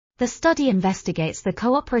The study investigates the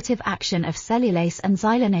cooperative action of cellulase and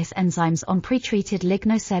xylanase enzymes on pretreated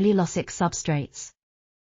lignocellulosic substrates.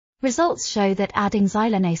 Results show that adding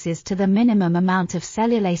xylanases to the minimum amount of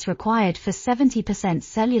cellulase required for 70%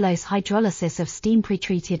 cellulose hydrolysis of steam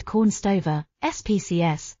pretreated corn stover,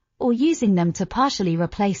 SPCS, or using them to partially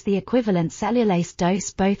replace the equivalent cellulase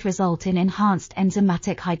dose both result in enhanced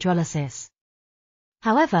enzymatic hydrolysis.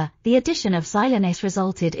 However, the addition of xylanase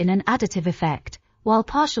resulted in an additive effect, while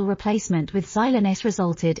partial replacement with xylanase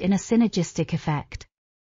resulted in a synergistic effect.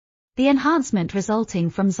 The enhancement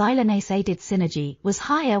resulting from xylanase-aided synergy was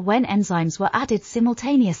higher when enzymes were added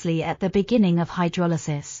simultaneously at the beginning of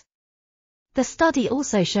hydrolysis. The study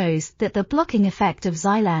also shows that the blocking effect of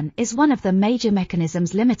xylan is one of the major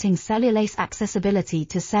mechanisms limiting cellulase accessibility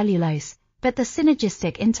to cellulose, but the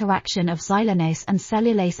synergistic interaction of xylanase and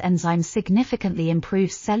cellulase enzymes significantly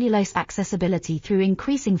improves cellulose accessibility through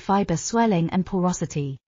increasing fiber swelling and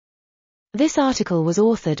porosity. This article was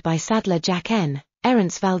authored by Sadler Jack N.,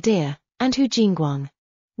 Arantes Valdeir, and Jinguang.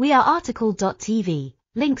 We are RTCLTV,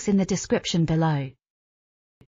 links in the description below.